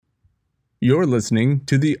You're listening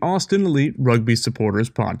to the Austin Elite Rugby Supporters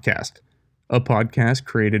Podcast, a podcast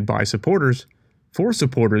created by supporters for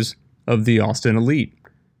supporters of the Austin Elite,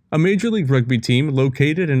 a Major League Rugby team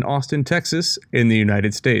located in Austin, Texas, in the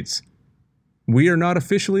United States. We are not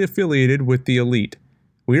officially affiliated with the Elite.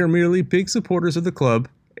 We are merely big supporters of the club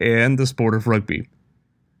and the sport of rugby.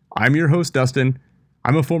 I'm your host, Dustin.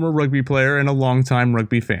 I'm a former rugby player and a longtime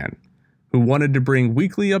rugby fan who wanted to bring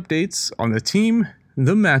weekly updates on the team,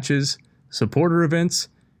 the matches, supporter events,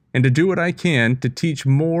 and to do what I can to teach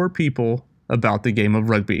more people about the game of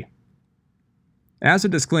rugby. As a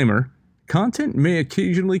disclaimer, content may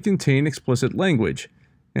occasionally contain explicit language,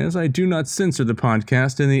 as I do not censor the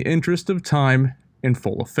podcast in the interest of time and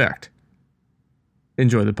full effect.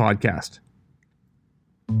 Enjoy the podcast.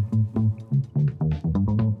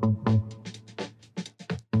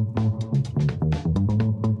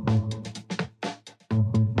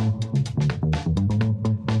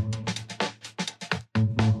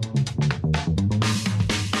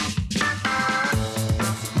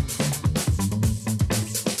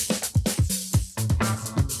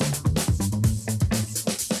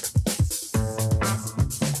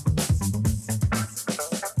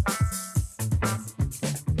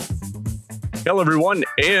 Hello, everyone,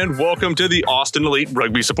 and welcome to the Austin Elite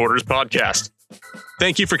Rugby Supporters Podcast.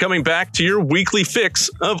 Thank you for coming back to your weekly fix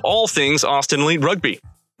of all things Austin Elite Rugby.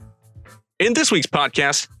 In this week's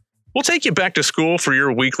podcast, we'll take you back to school for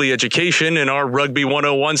your weekly education in our Rugby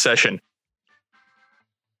 101 session.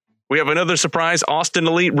 We have another surprise Austin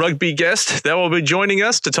Elite Rugby guest that will be joining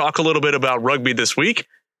us to talk a little bit about rugby this week.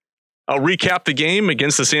 I'll recap the game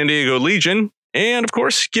against the San Diego Legion, and, of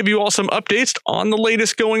course, give you all some updates on the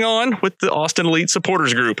latest going on with the Austin Elite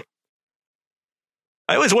Supporters Group.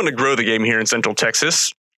 I always wanted to grow the game here in Central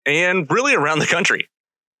Texas, and really around the country.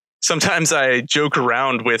 Sometimes I joke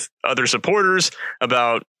around with other supporters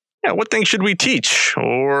about, what things should we teach,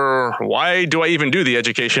 or why do I even do the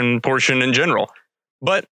education portion in general?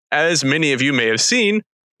 But, as many of you may have seen,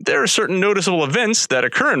 there are certain noticeable events that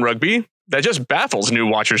occur in rugby that just baffles new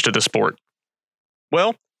watchers to the sport.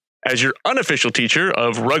 Well, as your unofficial teacher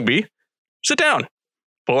of rugby, sit down,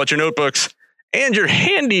 pull out your notebooks, and your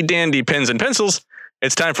handy-dandy pens and pencils.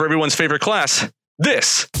 It's time for everyone's favorite class.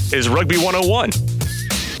 This is Rugby 101.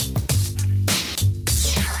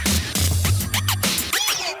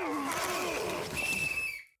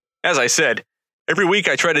 As I said, every week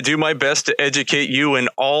I try to do my best to educate you in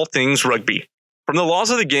all things rugby, from the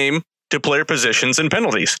laws of the game to player positions and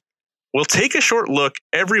penalties. We'll take a short look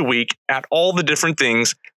every week at all the different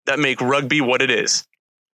things that make rugby what it is.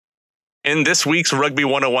 In this week's Rugby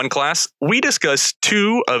 101 class, we discuss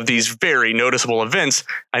two of these very noticeable events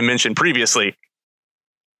I mentioned previously.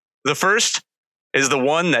 The first is the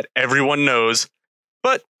one that everyone knows,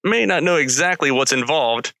 but may not know exactly what's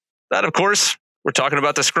involved. That, of course, we're talking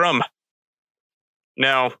about the scrum.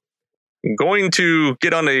 Now, I'm going to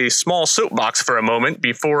get on a small soapbox for a moment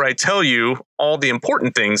before I tell you all the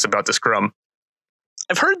important things about the scrum.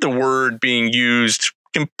 I've heard the word being used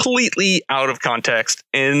completely out of context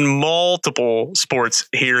in multiple sports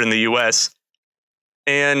here in the US.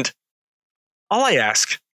 And all I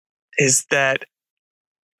ask is that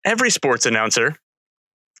every sports announcer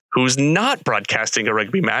who's not broadcasting a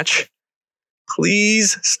rugby match,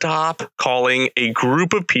 please stop calling a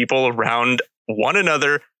group of people around one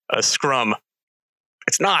another a scrum.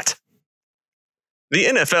 It's not. The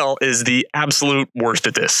NFL is the absolute worst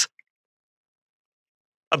at this.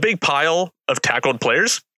 A big pile of tackled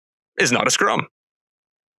players is not a scrum.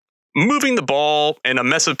 Moving the ball and a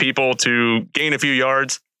mess of people to gain a few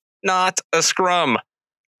yards, not a scrum.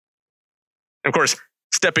 Of course,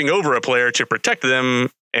 stepping over a player to protect them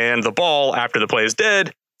and the ball after the play is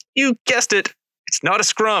dead, you guessed it, it's not a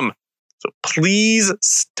scrum. So please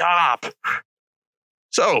stop.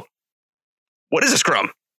 So, what is a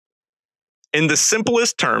scrum? In the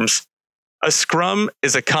simplest terms, a scrum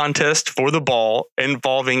is a contest for the ball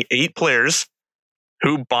involving 8 players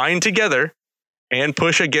who bind together and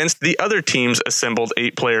push against the other team's assembled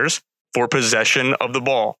 8 players for possession of the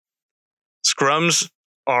ball. Scrums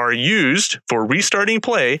are used for restarting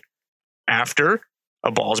play after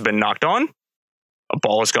a ball has been knocked on, a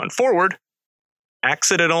ball has gone forward,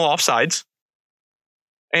 accidental offsides,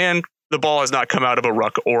 and the ball has not come out of a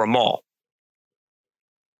ruck or a maul.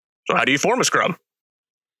 So how do you form a scrum?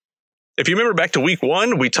 If you remember back to week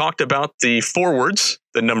 1, we talked about the forwards,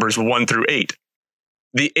 the numbers 1 through 8.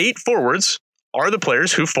 The 8 forwards are the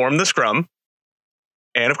players who form the scrum.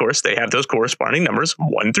 And of course, they have those corresponding numbers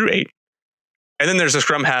 1 through 8. And then there's a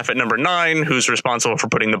scrum half at number 9 who's responsible for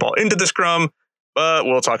putting the ball into the scrum, but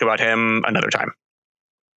we'll talk about him another time.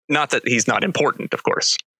 Not that he's not important, of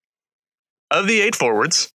course. Of the 8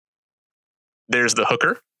 forwards, there's the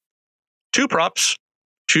hooker, 2 props,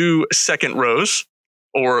 2 second rows,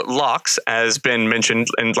 or locks, as Ben mentioned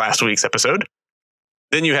in last week's episode.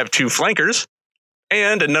 Then you have 2 flankers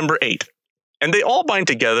and a number 8. And they all bind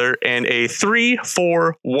together in a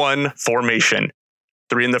 3-4-1 formation.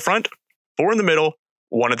 3 in the front, 4 in the middle,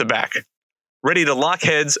 1 at the back, ready to lock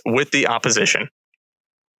heads with the opposition.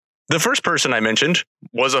 The first person I mentioned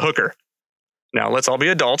was a hooker. Now, let's all be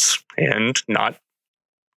adults and not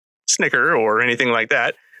snicker or anything like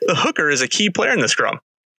that. The hooker is a key player in the scrum.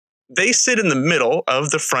 They sit in the middle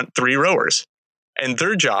of the front 3 rowers, and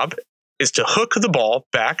their job is to hook the ball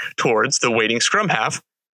back towards the waiting scrum half,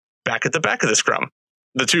 back at the back of the scrum.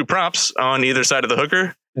 The 2 props on either side of the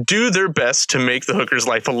hooker do their best to make the hooker's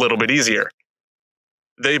life a little bit easier.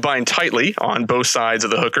 They bind tightly on both sides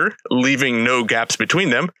of the hooker, leaving no gaps between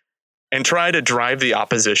them, and try to drive the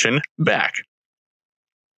opposition back.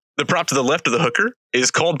 The prop to the left of the hooker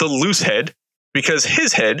is called the loose head because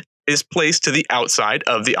his head is placed to the outside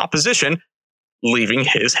of the opposition, leaving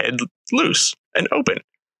his head loose and open.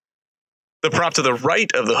 The prop to the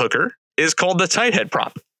right of the hooker is called the tight head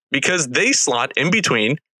prop because they slot in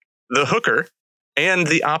between the hooker and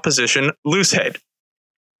the opposition loose head.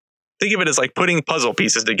 Think of it as like putting puzzle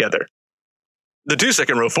pieces together. The 2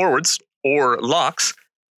 second row forwards, or locks,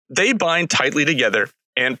 they bind tightly together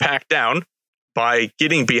and pack down by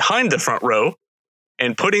getting behind the front row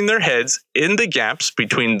and putting their heads in the gaps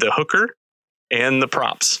between the hooker and the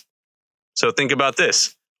props. So think about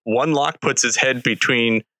this. One lock puts his head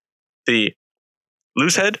between the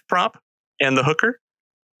loose head prop and the hooker,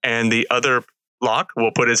 and the other lock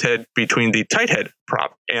will put his head between the tight head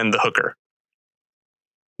prop and the hooker.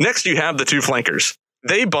 Next, you have the 2 flankers.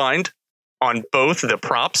 They bind on both the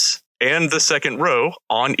props and the second row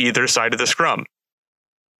on either side of the scrum.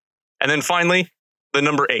 And then finally, the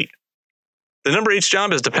number 8. The number 8's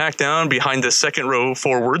job is to pack down behind the second row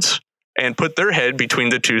forwards and put their head between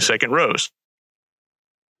the 2 second rows.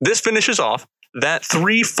 This finishes off that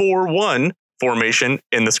 3-4-1 formation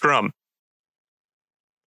in the scrum.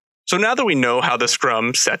 So now that we know how the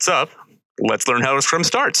scrum sets up, let's learn how a scrum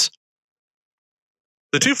starts.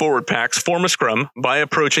 The 2 forward packs form a scrum by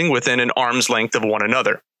approaching within an arm's length of one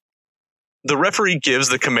another. The referee gives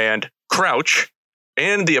the command crouch,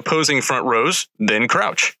 and the opposing front rows then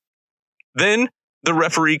crouch. Then the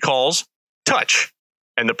referee calls touch,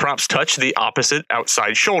 and the props touch the opposite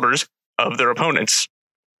outside shoulders of their opponents.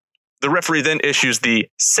 The referee then issues the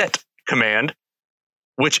set command,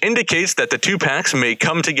 which indicates that the 2 packs may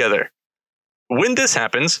come together. When this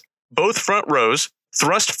happens, both front rows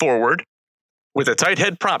thrust forward with the tight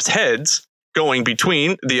head props' heads going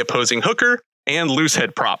between the opposing hooker and loose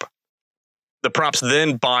head prop. The props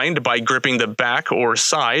then bind by gripping the back or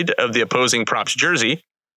side of the opposing prop's jersey.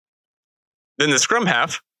 Then the scrum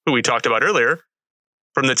half, who we talked about earlier,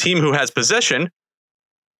 from the team who has possession,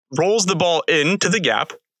 rolls the ball into the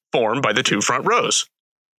gap formed by the 2 front rows.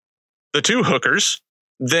 The 2 hookers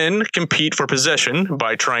then compete for possession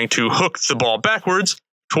by trying to hook the ball backwards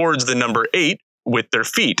towards the number 8 with their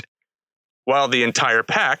feet, while the entire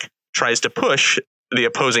pack tries to push the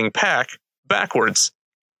opposing pack backwards.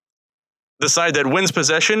 The side that wins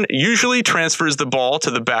possession usually transfers the ball to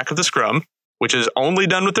the back of the scrum, which is only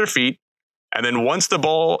done with their feet, and then once the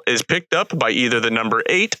ball is picked up by either the number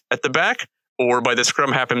 8 at the back or by the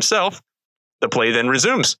scrum half himself, the play then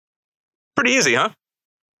resumes. Pretty easy, huh?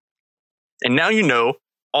 And now you know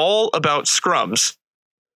all about scrums,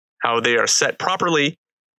 how they are set properly,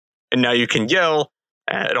 and now you can yell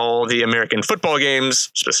at all the American football games,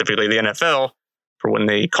 specifically the NFL, for when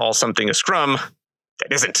they call something a scrum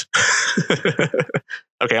that isn't.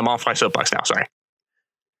 Okay, I'm off my soapbox now, sorry.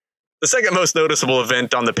 The second most noticeable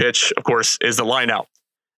event on the pitch, of course, is the lineout.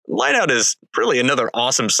 Lineout is really another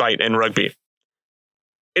awesome sight in rugby.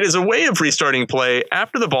 It is a way of restarting play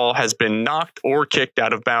after the ball has been knocked or kicked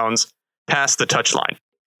out of bounds past the touchline.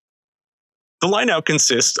 The lineout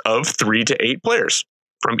consists of 3 to 8 players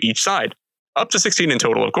from each side, up to 16 in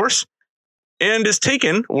total, of course, and is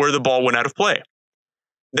taken where the ball went out of play.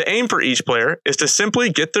 The aim for each player is to simply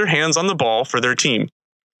get their hands on the ball for their team.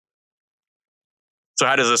 So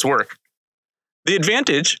how does this work? The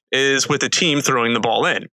advantage is with the team throwing the ball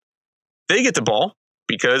in. They get the ball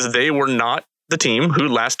because they were not the team who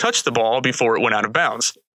last touched the ball before it went out of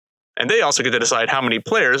bounds. And they also get to decide how many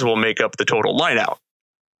players will make up the total lineout.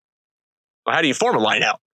 Well, how do you form a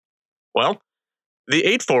lineout? Well, the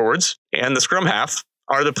 8 forwards and the scrum half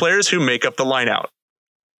are the players who make up the lineout.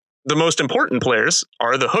 The most important players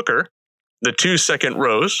are the hooker, the 2 second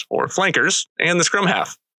rows or flankers, and the scrum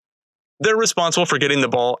half. They're responsible for getting the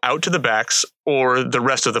ball out to the backs or the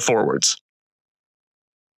rest of the forwards.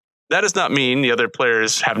 that does not mean the other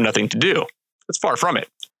players have nothing to do. It's far from it.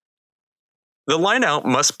 The lineout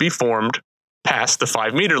must be formed past the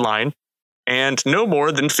 5-meter line and no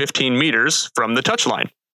more than 15 meters from the touchline.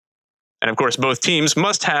 And of course, both teams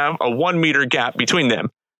must have a 1-meter gap between them,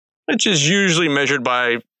 which is usually measured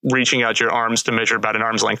by reaching out your arms to measure about an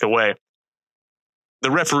arm's length away.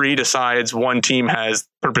 The referee decides one team has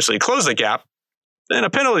purposely closed the gap, then a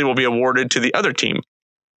penalty will be awarded to the other team.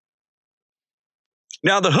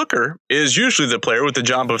 Now, the hooker is usually the player with the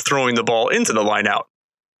job of throwing the ball into the lineout.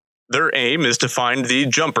 Their aim is to find the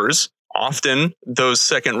jumpers, often those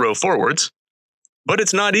second row forwards, but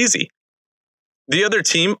it's not easy. The other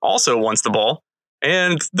team also wants the ball,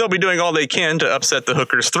 and they'll be doing all they can to upset the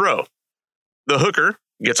hooker's throw. The hooker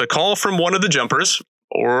gets a call from one of the jumpers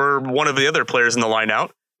or one of the other players in the lineout,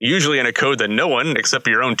 usually in a code that no one except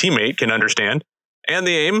your own teammate can understand, and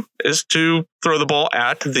the aim is to throw the ball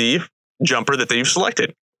at the jumper that they've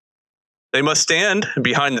selected. They must stand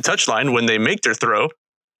behind the touchline when they make their throw,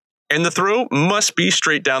 and the throw must be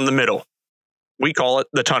straight down the middle. We call it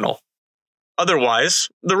the tunnel. Otherwise,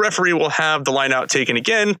 the referee will have the line out taken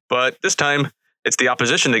again, but this time it's the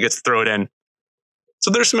opposition that gets to throw it in.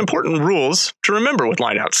 So there's some important rules to remember with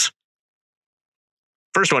lineouts.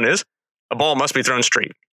 First one is, a ball must be thrown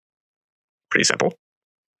straight. Pretty simple.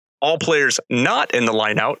 All players not in the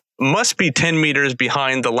lineout must be 10 meters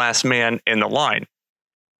behind the last man in the line.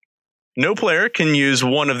 No player can use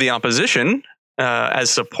one of the opposition as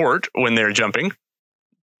support when they're jumping.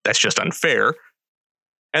 That's just unfair.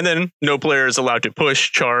 And then no player is allowed to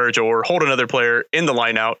push, charge, or hold another player in the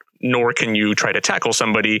lineout, nor can you try to tackle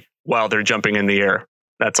somebody while they're jumping in the air.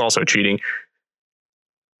 That's also cheating.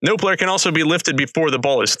 No player can also be lifted before the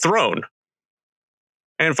ball is thrown.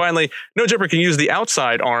 And finally, no jumper can use the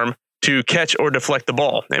outside arm to catch or deflect the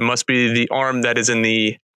ball. It must be the arm that is in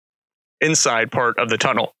the inside part of the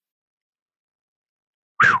tunnel.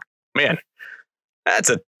 Whew, man, that's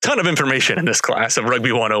a ton of information in this class of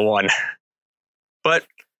Rugby 101. But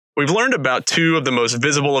we've learned about two of the most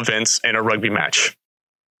visible events in a rugby match,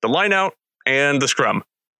 the lineout and the scrum.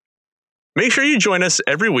 Make sure you join us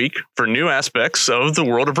every week for new aspects of the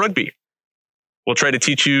world of rugby. We'll try to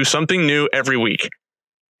teach you something new every week.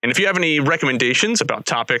 And if you have any recommendations about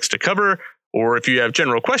topics to cover, or if you have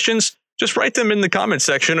general questions, just write them in the comments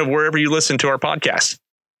section of wherever you listen to our podcast.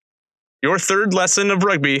 Your third lesson of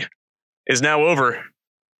rugby is now over.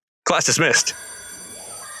 Class dismissed.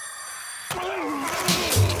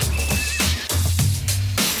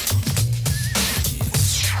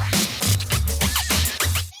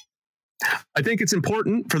 I think it's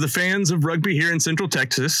important for the fans of rugby here in Central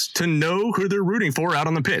Texas to know who they're rooting for out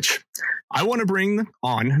on the pitch. I want to bring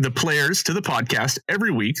on the players to the podcast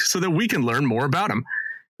every week so that we can learn more about them.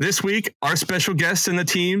 This week, our special guest and the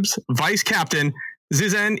team's vice captain,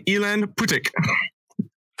 Zizan Ilan Putik.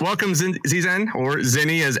 Welcome, Zizan, or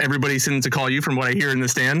Zenny, as everybody seems to call you from what I hear in the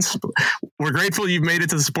stands. We're grateful you've made it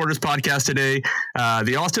to the Supporters Podcast today.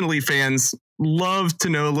 The Austin Elite fans love to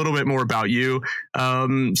know a little bit more about you.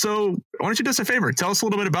 So why don't you do us a favor? Tell us a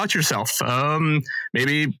little bit about yourself.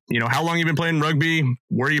 Maybe, how long you've been playing rugby,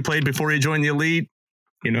 where you played before you joined the Elite,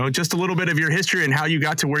 just a little bit of your history and how you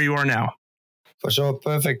got to where you are now. For sure.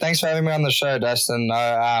 Perfect. Thanks for having me on the show, Dustin.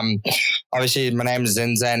 Obviously, my name is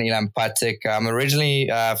Zinzan Ilan Patik. I'm originally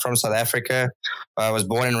from South Africa. I was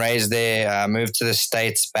born and raised there. Moved to the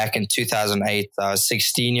States back in 2008. I was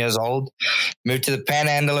 16 years old. Moved to the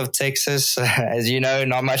panhandle of Texas. As you know,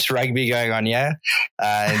 not much rugby going on here.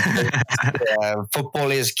 Football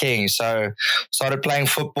is king. So started playing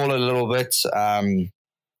football a little bit.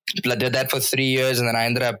 I did that for 3 years, and then I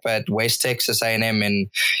ended up at West Texas A&M in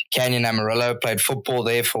Canyon, Amarillo. Played football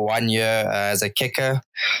there for 1 year as a kicker.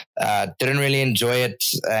 Didn't really enjoy it,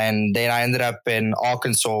 and then I ended up in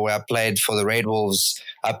Arkansas, where I played for the Red Wolves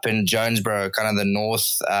up in Jonesboro, kind of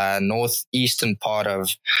the northeastern part of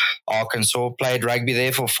Arkansas. Played rugby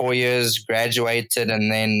there for 4 years, graduated,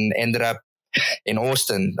 and then ended up in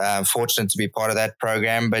Austin. Fortunate to be part of that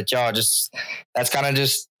program, but yeah, that's kind of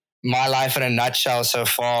just my life in a nutshell so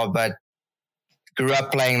far. But grew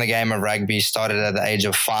up playing the game of rugby, started at the age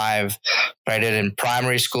of 5, played it in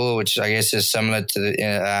primary school, which I guess is similar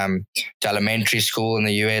to elementary school in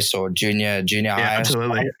the US, or junior high.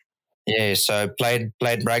 Absolutely. Yeah, so played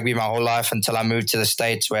rugby my whole life until I moved to the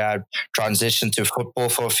States, where I transitioned to football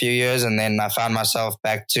for a few years, and then I found myself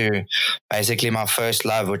back to basically my first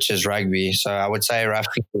love, which is rugby. So I would say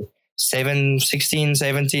roughly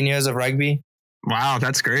 17 years of rugby. Wow,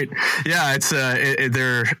 that's great. Yeah, it's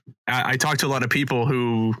they're I talk to a lot of people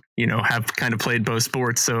who, have kind of played both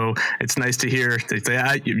sports. So it's nice to hear they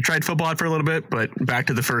say, you tried football for a little bit, but back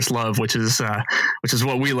to the first love, which is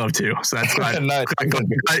what we love too. So that's glad, No,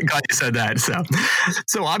 glad you said that.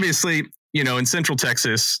 So obviously, in Central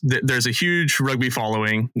Texas, there's a huge rugby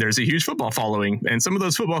following. There's a huge football following. And some of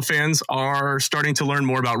those football fans are starting to learn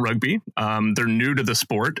more about rugby. They're new to the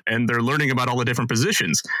sport and they're learning about all the different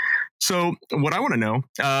positions. So what I want to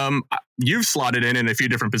know, you've slotted in a few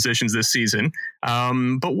different positions this season.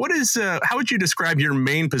 But how would you describe your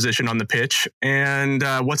main position on the pitch and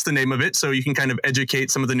what's the name of it so you can kind of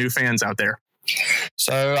educate some of the new fans out there?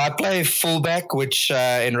 So I play fullback, which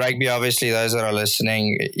in rugby, obviously, those that are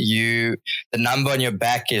listening, the number on your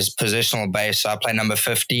back is positional based. So I play number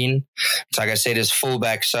 15. So like I said, is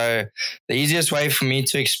fullback. So the easiest way for me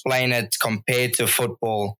to explain it compared to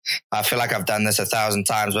football, I feel like I've done this 1,000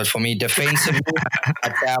 times, but for me, defensively,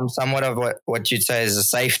 I'm somewhat of what you'd say is a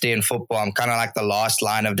safety in football. I'm kind of like the last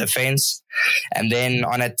line of defense. And then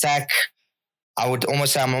on attack, I would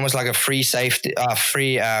almost say I'm almost like a free safety,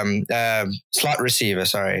 slot receiver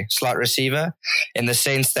in the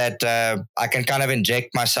sense that I can kind of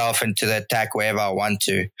inject myself into the attack wherever I want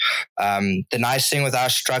to. The nice thing with our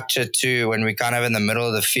structure too, when we're kind of in the middle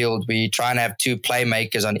of the field, we try and have two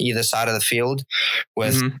playmakers on either side of the field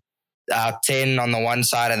with 10 on the one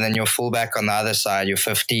side and then your fullback on the other side, your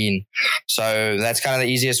 15. So that's kind of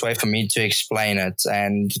the easiest way for me to explain it.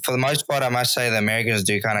 And for the most part, I must say the Americans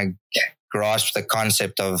do kind of grasp the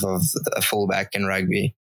concept of a fullback in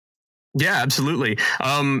rugby. Yeah, absolutely.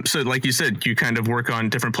 So like you said, you kind of work on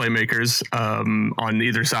different playmakers on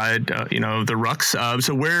either side, the rucks.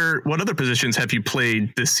 So what other positions have you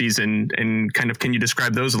played this season, and kind of can you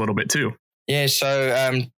describe those a little bit too? Yeah,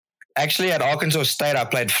 so actually at Arkansas State, I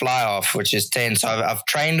played fly off, which is 10. So I've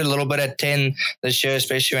trained a little bit at 10 this year,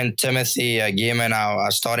 especially when Timothy Gearman, our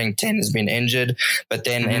starting 10, has been injured. But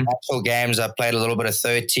then in actual games, I played a little bit of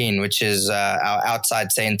 13, which is our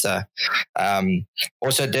outside center.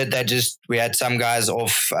 Also did that we had some guys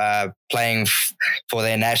off playing for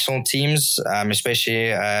their national teams,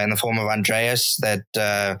 especially in the form of Andreas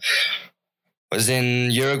that was in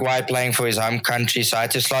Uruguay playing for his home country. So I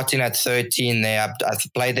had to slot in at 13 there. I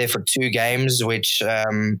played there for 2 games, which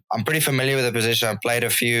I'm pretty familiar with the position. I played a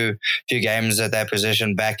few games at that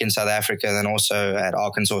position back in South Africa and then also at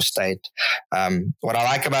Arkansas State. What I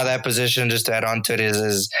like about that position, just to add on to it,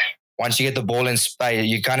 is once you get the ball in space,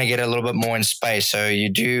 you kind of get a little bit more in space. So you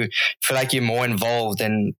do feel like you're more involved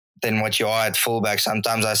than what you are at fullback.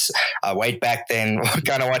 Sometimes I wait back then,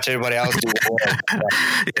 kind of watch everybody else do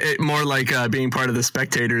it. More like being part of the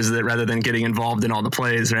spectators rather than getting involved in all the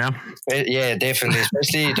plays, yeah? Yeah, definitely.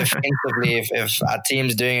 Especially defensively, if our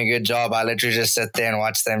team's doing a good job, I literally just sit there and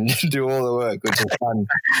watch them do all the work, which is fun.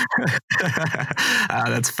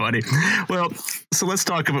 That's funny. Well, so let's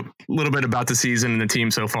talk a little bit about the season and the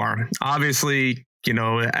team so far. Obviously,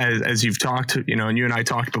 as you've talked, and you and I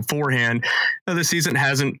talked beforehand, the season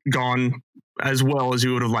hasn't gone as well as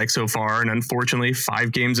you would have liked so far. And unfortunately,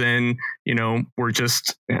 5 games in, we're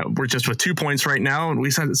just with 2 points right now. And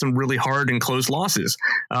we've had some really hard and close losses.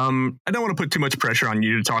 I don't want to put too much pressure on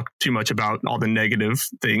you to talk too much about all the negative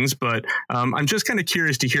things, but I'm just kind of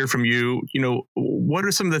curious to hear from you, what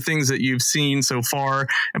are some of the things that you've seen so far,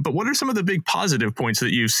 but what are some of the big positive points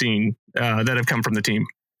that you've seen that have come from the team?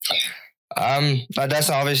 That's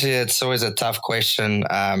obviously, it's always a tough question,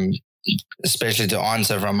 especially to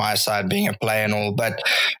answer from my side, being a player and all. But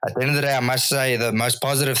at the end of the day, I must say the most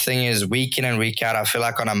positive thing is week in and week out, I feel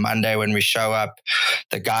like on a Monday when we show up,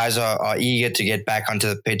 the guys are eager to get back onto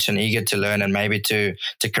the pitch and eager to learn and maybe to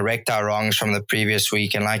correct our wrongs from the previous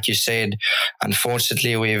week. And like you said,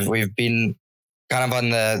 unfortunately, we've been kind of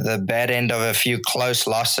on the bad end of a few close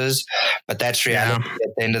losses, but that's reality at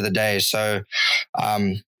the end of the day. So,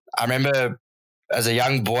 I remember as a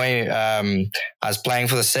young boy, I was playing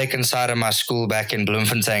for the second side of my school back in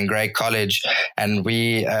Bloemfontein, Grey College. And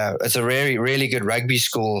it's a really, really good rugby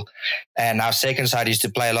school. And our second side used to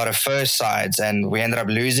play a lot of first sides. And we ended up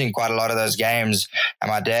losing quite a lot of those games.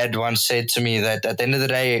 And my dad once said to me that at the end of the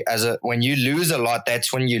day, when you lose a lot,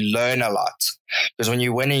 that's when you learn a lot. Because when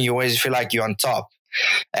you're winning, you always feel like you're on top.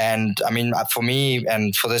 And I mean, for me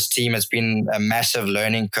and for this team, it's been a massive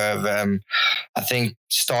learning curve. I think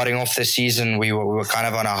starting off the season, we were kind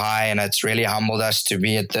of on a high, and it's really humbled us to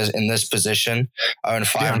be in this position.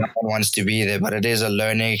 0-5, no one wants to be there, but it is a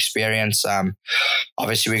learning experience.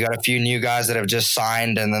 Obviously, we got a few new guys that have just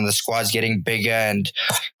signed, and then the squad's getting bigger. And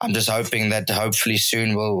I'm just hoping that hopefully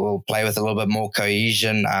soon we'll play with a little bit more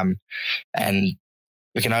cohesion. And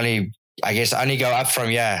we can only go up from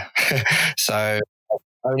here. So.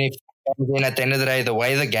 then at the end of the day, the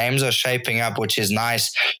way the games are shaping up, which is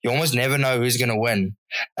nice, you almost never know who's going to win.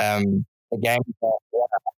 The game.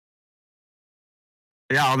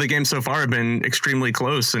 Yeah, all the games so far have been extremely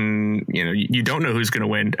close, and you don't know who's going to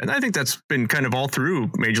win. And I think that's been kind of all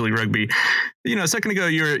through Major League Rugby. A second ago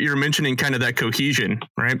you're mentioning kind of that cohesion,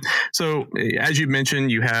 right? So as you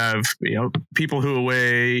mentioned, you have people who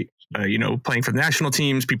away. Playing for the national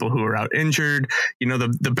teams, people who are out injured,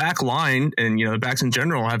 the back line and, the backs in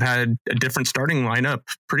general have had a different starting lineup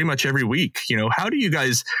pretty much every week. How do you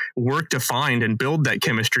guys work to find and build that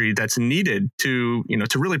chemistry that's needed to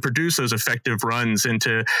really produce those effective runs and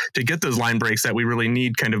to get those line breaks that we really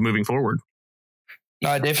need kind of moving forward?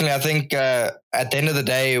 No, definitely. I think at the end of the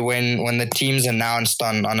day, when the team's announced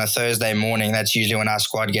on a Thursday morning, that's usually when our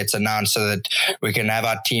squad gets announced so that we can have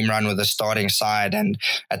our team run with the starting side. And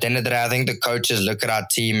at the end of the day, I think the coaches look at our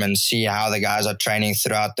team and see how the guys are training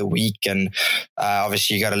throughout the week. And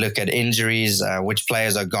obviously, you got to look at injuries, which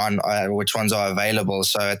players are gone, which ones are available.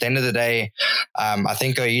 So at the end of the day, I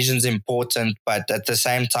think cohesion is important. But at the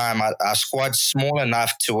same time, our squad's small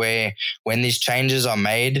enough to where when these changes are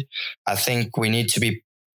made, I think we need to be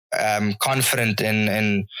confident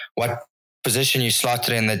in what position you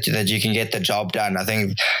slotted in that you can get the job done. I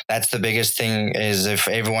think that's the biggest thing, is if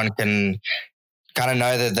everyone can kind of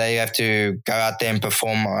know that they have to go out there and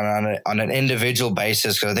perform on an individual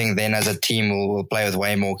basis, because I think then as a team we'll play with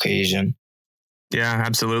way more cohesion. Yeah,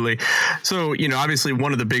 absolutely. So, obviously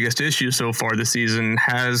one of the biggest issues so far this season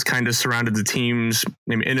has kind of surrounded the team's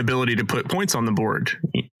inability to put points on the board.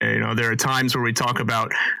 There are times where we talk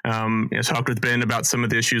about, talked with Ben about some of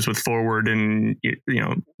the issues with forward and,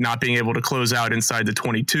 not being able to close out inside the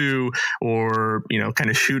 22 or, kind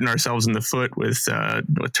of shooting ourselves in the foot with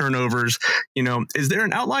turnovers. Is there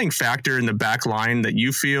an outlying factor in the back line that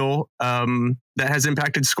you feel that has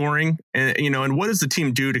impacted scoring? And, and what does the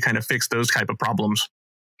team do to kind of fix those type of problems?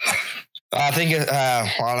 I think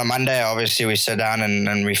on a Monday, obviously, we sit down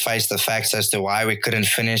and we face the facts as to why we couldn't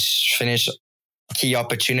finish key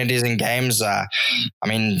opportunities in games.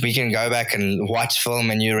 We can go back and watch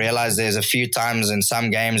film and you realize there's a few times in some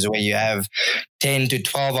games where you have 10 to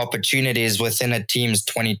 12 opportunities within a team's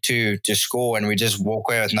 22 to score, and we just walk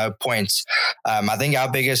away with no points. I think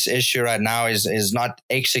our biggest issue right now is not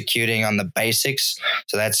executing on the basics.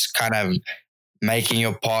 So that's kind of making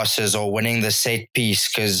your passes or winning the set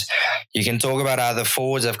piece, because you can talk about how the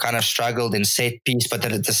forwards have kind of struggled in set piece, but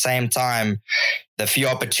that at the same time, the few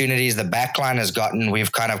opportunities the backline has gotten,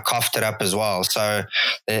 we've kind of coughed it up as well. So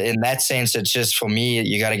in that sense, it's just, for me,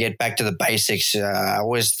 you got to get back to the basics. I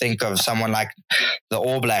always think of someone like the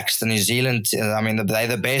All Blacks, the New Zealand. They're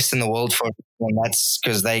the best in the world for it, and that's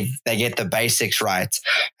because they get the basics right.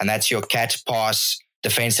 And that's your catch, pass,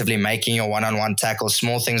 defensively making your one-on-one tackle,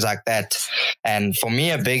 small things like that. And for me,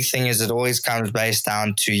 a big thing is it always comes based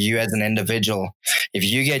down to you as an individual. If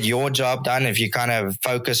you get your job done, if you kind of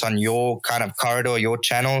focus on your kind of corridor, your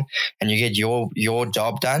channel, and you get your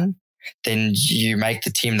job done, then you make the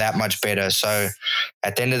team that much better. So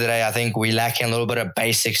at the end of the day, I think we lack a little bit of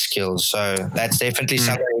basic skills. So that's definitely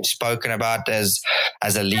something we've spoken about as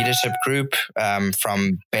a leadership group,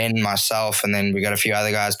 from Ben, myself, and then we got a few other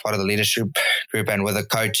guys part of the leadership group, and with the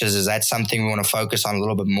coaches. Is that something we want to focus on a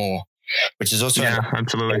little bit more, which is also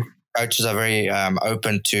absolutely. Coaches are very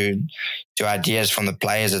open to ideas from the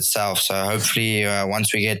players itself. So hopefully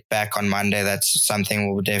once we get back on Monday, that's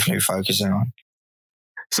something we'll definitely focus on.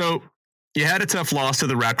 So you had a tough loss to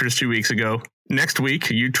the Raptors 2 weeks ago. Next week,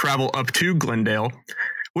 you travel up to Glendale.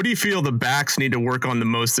 What do you feel the backs need to work on the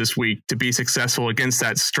most this week to be successful against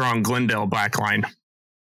that strong Glendale backline?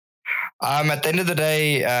 At the end of the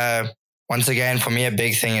day, once again, for me, a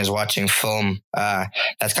big thing is watching film.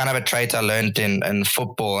 That's kind of a trait I learned in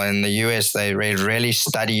football. In the US, they really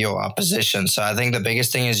study your opposition. So I think the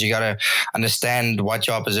biggest thing is you got to understand what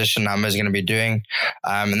your opposition number is going to be doing.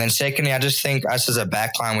 And then secondly, I just think us as a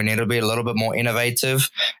backline, we need to be a little bit more innovative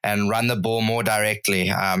and run the ball more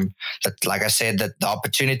directly. Like I said, that the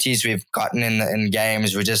opportunities we've gotten in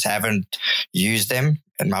games, we just haven't used them,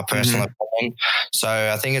 in my personal opinion. So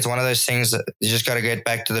I think it's one of those things that you just got to get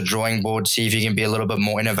back to the drawing board, see if you can be a little bit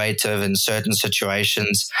more innovative in certain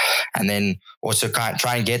situations, and then also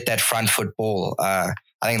try and get that front foot ball. I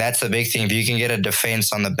think that's the big thing. If you can get a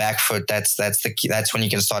defense on the back foot, that's the key. That's when you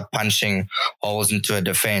can start punching holes into a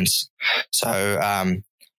defense. So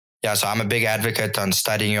so I'm a big advocate on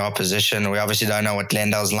studying your opposition. We obviously don't know what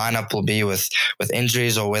Glendale's lineup will be with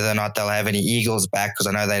injuries, or whether or not they'll have any Eagles back, because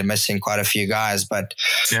I know they're missing quite a few guys. But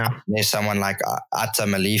there's someone like Atta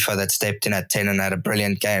Malifa that stepped in at 10 and had a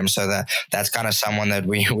brilliant game. So that's kind of someone that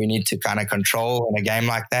we need to kind of control in a game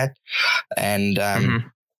like that. And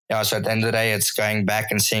so at the end of the day, it's going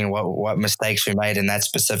back and seeing what mistakes we made in that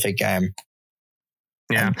specific game.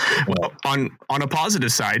 Yeah. Well, on a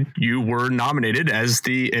positive side, you were nominated as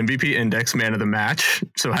the MVP Index Man of the Match.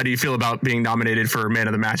 So how do you feel about being nominated for Man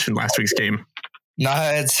of the Match in last week's game? No,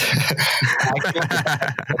 it's a lot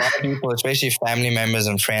of people, especially family members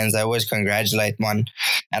and friends, they always congratulate one.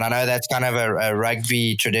 And I know that's kind of a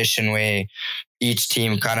rugby tradition where each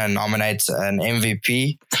team kind of nominates an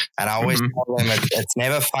MVP. And I always tell them it's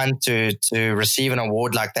never fun to receive an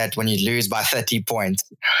award like that when you lose by 30 points.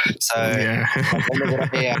 So I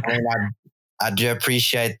do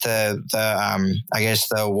appreciate the I guess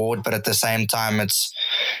the award, but at the same time,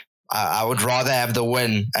 I would rather have the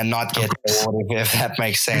win and not get the award, if that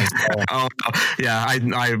makes sense. Oh yeah,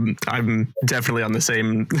 I'm definitely on the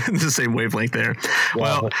same wavelength there.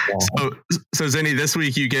 Yeah, well, so Zenny, this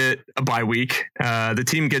week you get a bye week. The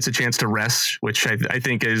team gets a chance to rest, which I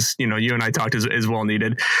think is, you and I talked is well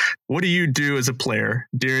needed. What do you do as a player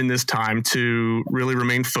during this time to really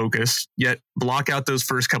remain focused, yet block out those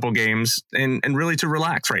first couple games and really to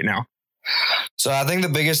relax right now? So I think the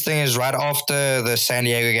biggest thing is right after the San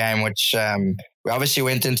Diego game, which we obviously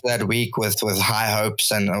went into that week with high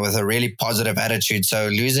hopes and with a really positive attitude. So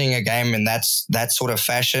losing a game in that sort of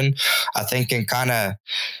fashion, I think it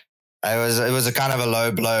was a kind of a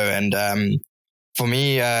low blow. And for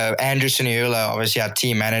me, Andrew Suniula, obviously our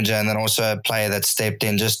team manager, and then also a player that stepped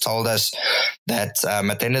in, just told us that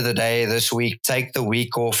at the end of the day, this week, take the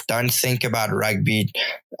week off. Don't think about rugby.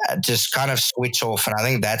 Just kind of switch off. And I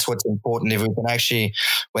think that's what's important. If we can actually,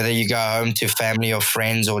 whether you go home to family or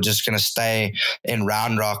friends or just going to stay in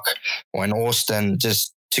Round Rock or in Austin,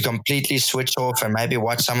 just to completely switch off and maybe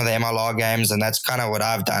watch some of the MLR games. And that's kind of what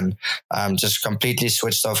I've done. Just completely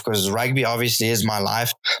switched off, because rugby obviously is my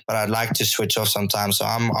life, but I'd like to switch off sometimes. So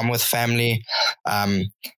I'm with family.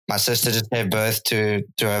 My sister just gave birth to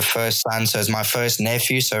her first son. So it's my first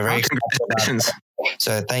nephew. So very congratulations.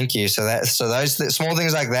 So thank you. So those small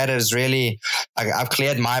things like that is really, I've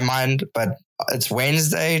cleared my mind, but it's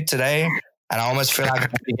Wednesday today. And I almost feel like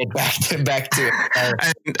I have to get back to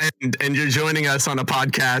it. And you're joining us on a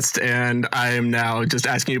podcast, and I am now just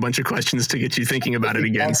asking you a bunch of questions to get you thinking about it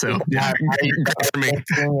again. So yeah, for me.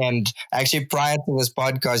 And actually, prior to this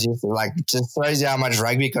podcast, just shows you how much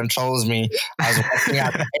rugby controls me. I was watching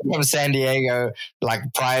out from San Diego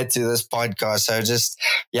prior to this podcast. So just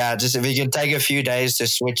if you can take a few days to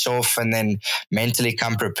switch off and then mentally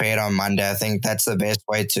come prepared on Monday, I think that's the best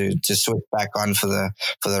way to switch back on for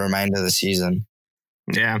the remainder of the season.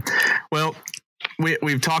 Yeah. Well,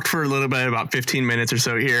 we've talked for a little bit, about 15 minutes or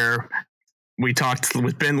so here. We talked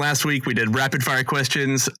with Ben last week. We did rapid fire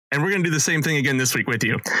questions, and we're going to do the same thing again this week with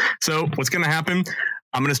you. So what's going to happen?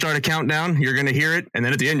 I'm going to start a countdown. You're going to hear it. And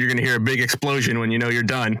then at the end, you're going to hear a big explosion when you know you're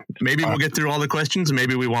done. Maybe we'll get through all the questions.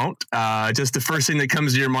 Maybe we won't. Just the first thing that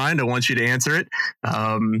comes to your mind, I want you to answer it.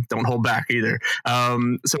 Don't hold back either.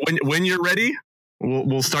 So when you're ready,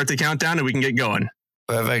 we'll start the countdown and we can get going.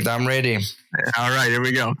 Perfect. I'm ready. All right, here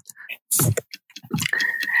we go.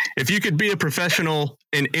 If you could be a professional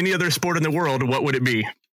in any other sport in the world, what would it be?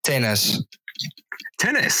 Tennis.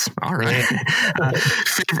 Tennis. All right.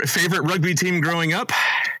 Favorite rugby team growing up?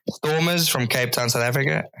 Stormers from Cape Town, South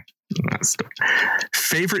Africa.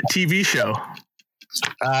 Favorite TV show?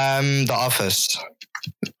 The Office.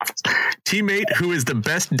 Teammate who is the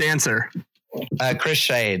best dancer? Chris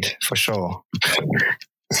Shade, for sure.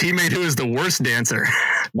 Teammate who is the worst dancer?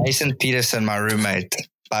 Mason Peterson, my roommate,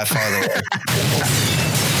 by far the worst.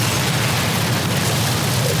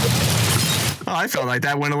 Oh, I felt like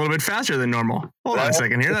that went a little bit faster than normal. Hold on a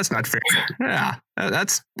second here. That's not fair. Yeah,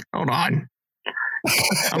 hold on.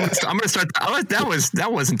 I'm gonna start. That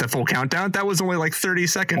wasn't the full countdown. That was only like 30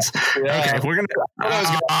 seconds. Yeah. Okay, we're gonna.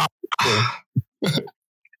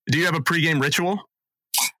 Do you have a pregame ritual?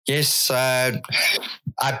 Yes, I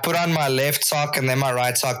put on my left sock and then my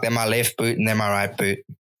right sock, then my left boot and then my right boot.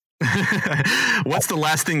 What's the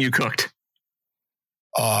last thing you cooked?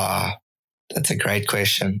 Oh, that's a great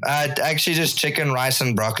question. Actually, just chicken, rice,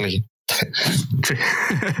 and broccoli.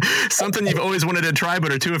 Something you've always wanted to try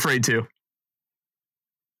but are too afraid to.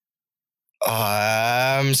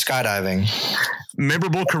 Skydiving.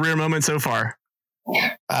 Memorable career moment so far?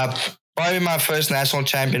 Probably my first national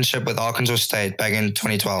championship with Arkansas State back in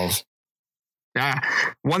 2012. Yeah.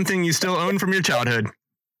 One thing you still own from your childhood?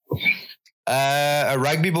 A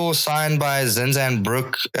rugby ball signed by Zinzan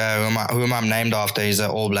Brook, whom I'm named after. He's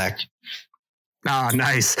an All Black. Ah,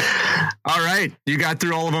 nice. All right. You got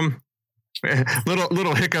through all of them.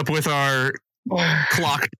 Little hiccup with our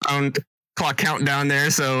clock countdown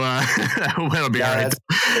there. So that'll be all right.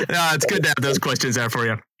 It's good to have those questions out for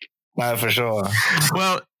you. No, for sure.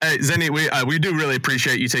 Well, Zenny, we do really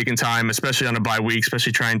appreciate you taking time, especially on a bye week,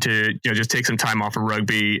 especially trying to just take some time off of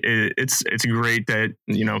rugby. It's great that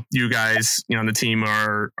you guys on the team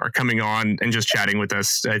are coming on and just chatting with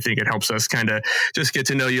us. I think it helps us kind of just get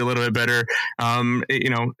to know you a little bit better.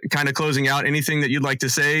 Kind of closing out, anything that you'd like to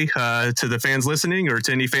say to the fans listening or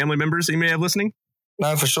to any family members that you may have listening?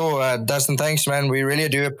 No, for sure. Dustin, thanks, man. We really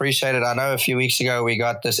do appreciate it. I know a few weeks ago we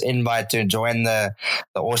got this invite to join the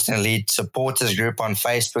Austin Elite supporters group on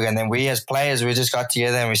Facebook. And then we as players, we just got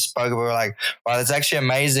together and we spoke. We were like, wow, it's actually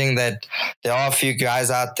amazing that there are a few guys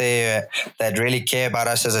out there that really care about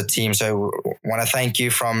us as a team. So I want to thank you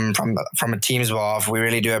from a team's behalf. We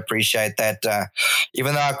really do appreciate that.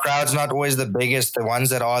 Even though our crowd's not always the biggest, the ones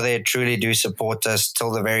that are there truly do support us till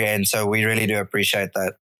the very end. So we really do appreciate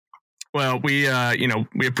that. Well, we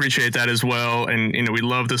appreciate that as well. And, we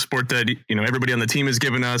love the support that, everybody on the team has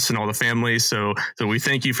given us and all the families. So we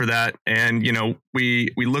thank you for that. And,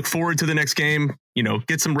 we look forward to the next game,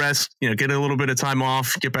 get some rest, get a little bit of time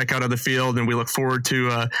off, get back out on the field. And we look forward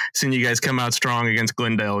to seeing you guys come out strong against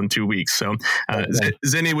Glendale in 2 weeks. So,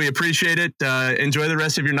 Zenny, we appreciate it. Enjoy the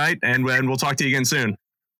rest of your night and we'll talk to you again soon.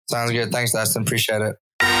 Sounds good. Thanks, Dustin. Appreciate it.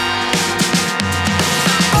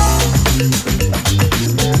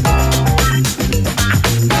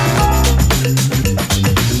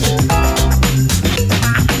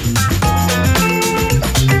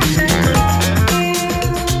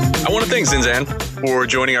 Thanks, Zinzan, for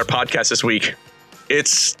joining our podcast this week.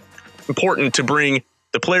 It's important to bring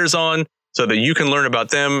the players on so that you can learn about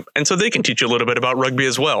them and so they can teach you a little bit about rugby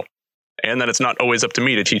as well. And that it's not always up to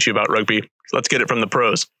me to teach you about rugby. Let's get it from the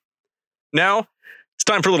pros. Now, it's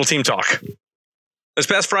time for a little team talk. This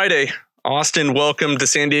past Friday, Austin welcomed the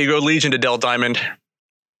San Diego Legion to Dell Diamond.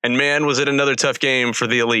 And man, was it another tough game for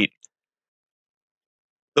the Elite.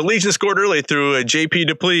 The Legion scored early through a JP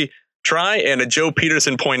Duplessis try and a Joe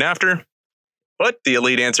Peterson point after, but the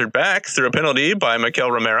Elite answered back through a penalty by Mikel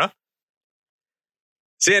Romera.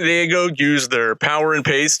 San Diego used their power and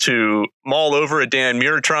pace to maul over a Dan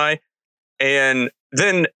Muir try, and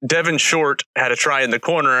then Devin Short had a try in the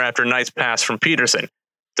corner after a nice pass from Peterson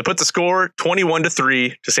to put the score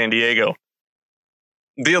 21-3 to San Diego.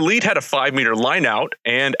 The Elite had a 5-meter line out,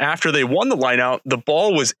 and after they won the line out, the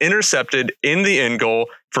ball was intercepted in the end goal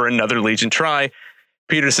for another Legion try.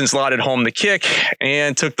 Peterson slotted home the kick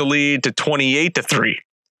and took the lead to 28-3.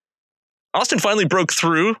 Austin finally broke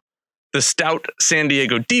through the stout San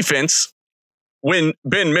Diego defense when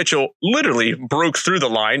Ben Mitchell literally broke through the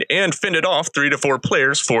line and fended off 3 to 4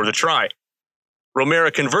 players for the try.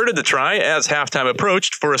 Romera converted the try as halftime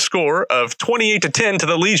approached for a score of 28-10 to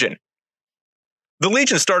the Legion. The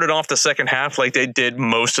Legion started off the second half like they did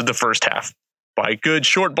most of the first half, by good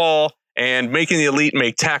short ball and making the Elite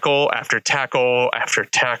make tackle after tackle after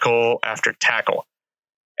tackle after tackle.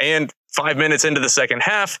 And 5 minutes into the second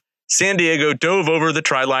half, San Diego dove over the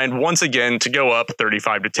try line once again to go up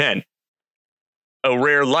 35-10. A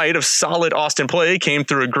rare light of solid Austin play came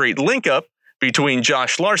through a great link-up between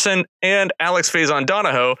Josh Larson and Alex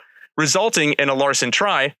Faison-Donahoe, resulting in a Larson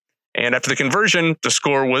try, and after the conversion, the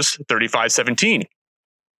score was 35-17.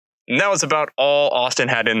 And that was about all Austin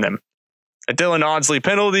had in them. A Dylan Audsley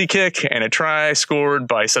penalty kick and a try scored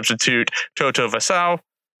by substitute Toto Vasau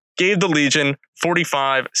gave the Legion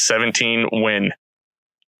 45-17 win.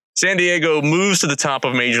 San Diego moves to the top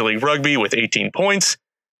of Major League Rugby with 18 points,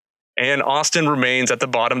 and Austin remains at the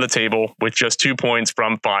bottom of the table with just 2 points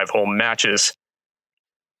from 5 home matches.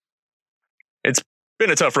 It's been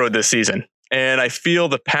a tough road this season, and I feel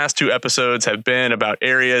the past 2 episodes have been about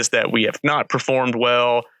areas that we have not performed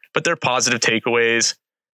well, but they're positive takeaways.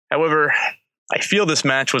 However, I feel this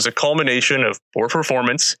match was a culmination of poor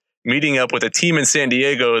performance, meeting up with a team in San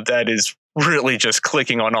Diego that is really just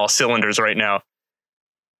clicking on all cylinders right now.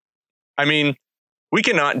 I mean, we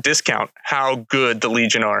cannot discount how good the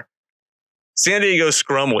Legion are. San Diego's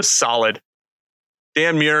scrum was solid.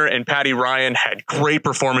 Dan Muir and Patty Ryan had great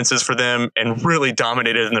performances for them and really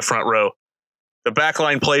dominated in the front row. The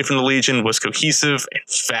backline play from the Legion was cohesive and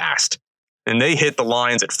fast, and they hit the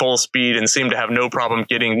lines at full speed and seemed to have no problem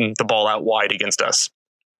getting the ball out wide against us.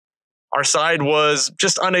 Our side was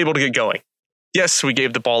just unable to get going. Yes, we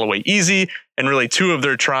gave the ball away easy, and really 2 of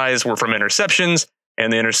their tries were from interceptions,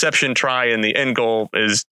 and the interception try in the end goal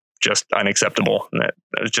is just unacceptable. That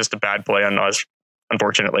was just a bad play on us,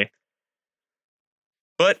 unfortunately.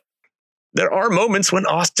 But there are moments when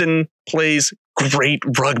Austin plays great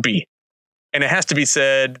rugby. And it has to be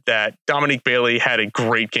said that Dominique Bailey had a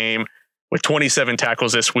great game with 27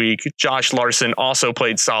 tackles this week. Josh Larson also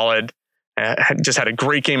played solid, just had a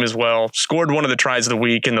great game as well. Scored one of the tries of the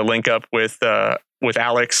week in the link up with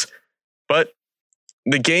Alex. But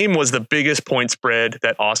the game was the biggest point spread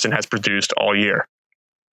that Austin has produced all year.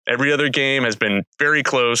 Every other game has been very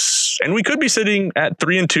close, and we could be sitting at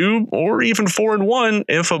 3-2 or even 4-1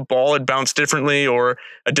 if a ball had bounced differently or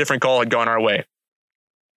a different call had gone our way.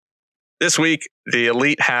 This week, the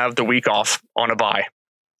Elite have the week off on a bye,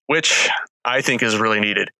 which I think is really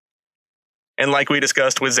needed. And like we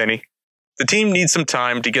discussed with Zenny, the team needs some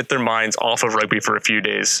time to get their minds off of rugby for a few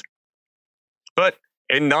days. But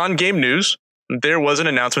in non-game news, there was an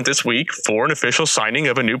announcement this week for an official signing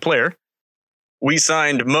of a new player. We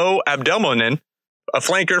signed Mo Abdelmonen, a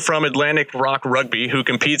flanker from Atlantic Rock Rugby who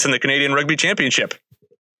competes in the Canadian Rugby Championship.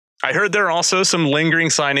 I heard there are also some lingering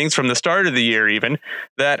signings from the start of the year even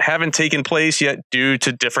that haven't taken place yet due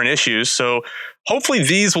to different issues, so hopefully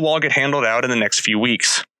these will all get handled out in the next few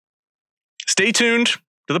weeks. Stay tuned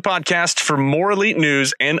to the podcast for more Elite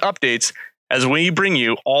news and updates as we bring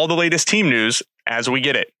you all the latest team news as we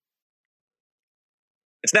get it.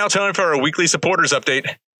 It's now time for our weekly supporters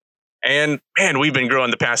update. And man, we've been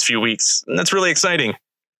growing the past few weeks, and that's really exciting.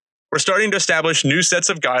 We're starting to establish new sets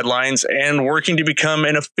of guidelines and working to become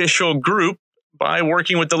an official group by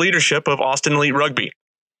working with the leadership of Austin Elite Rugby.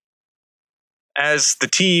 As the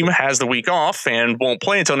team has the week off and won't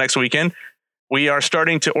play until next weekend, we are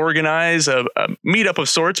starting to organize a meetup of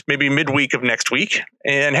sorts, maybe midweek of next week.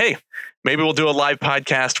 And hey, maybe we'll do a live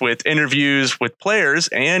podcast with interviews with players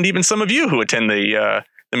and even some of you who attend the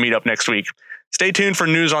meetup next week. Stay tuned for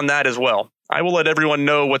news on that as well. I will let everyone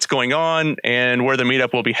know what's going on and where the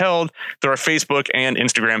meetup will be held through our Facebook and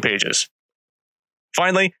Instagram pages.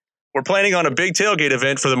 Finally, we're planning on a big tailgate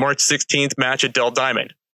event for the March 16th match at Dell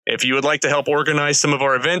Diamond. If you would like to help organize some of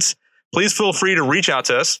our events, please feel free to reach out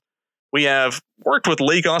to us. We have worked with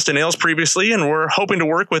Lake Austin Ales previously, and we're hoping to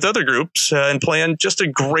work with other groups and plan just a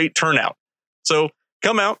great turnout. So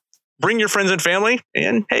come out, bring your friends and family,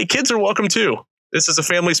 and hey, kids are welcome too. This is a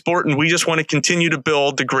family sport, and we just want to continue to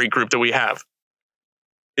build the great group that we have.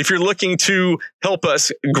 If you're looking to help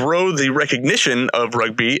us grow the recognition of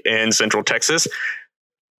rugby in Central Texas,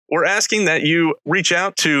 we're asking that you reach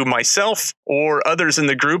out to myself or others in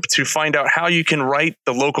the group to find out how you can write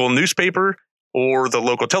the local newspaper or the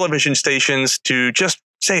local television stations to just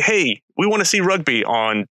say, hey, we want to see rugby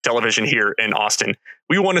on television here in Austin.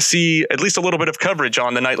 We want to see at least a little bit of coverage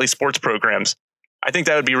on the nightly sports programs. I think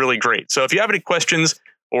that would be really great. So if you have any questions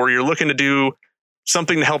or you're looking to do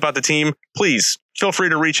something to help out the team, please feel free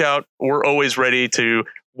to reach out. We're always ready to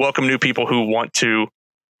welcome new people who want to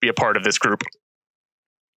be a part of this group.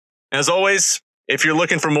 As always, if you're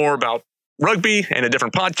looking for more about rugby and a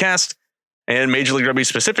different podcast, and Major League Rugby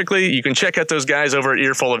specifically, you can check out those guys over at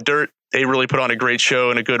Earful of Dirt. They really put on a great show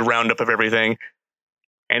and a good roundup of everything.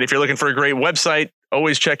 And if you're looking for a great website,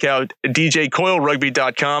 always check out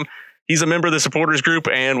djcoilrugby.com. He's a member of the supporters group,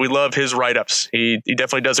 and we love his write-ups. He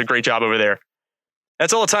definitely does a great job over there.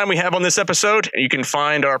 That's all the time we have on this episode. You can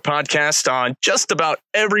find our podcast on just about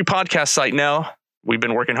every podcast site now. We've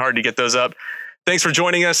been working hard to get those up. Thanks for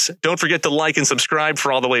joining us. Don't forget to like and subscribe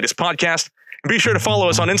for all the latest podcasts. And be sure to follow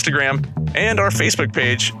us on Instagram and our Facebook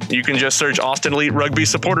page. You can just search Austin Elite Rugby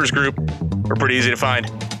Supporters Group. We're pretty easy to find.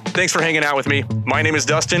 Thanks for hanging out with me. My name is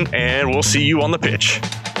Dustin, and we'll see you on the pitch.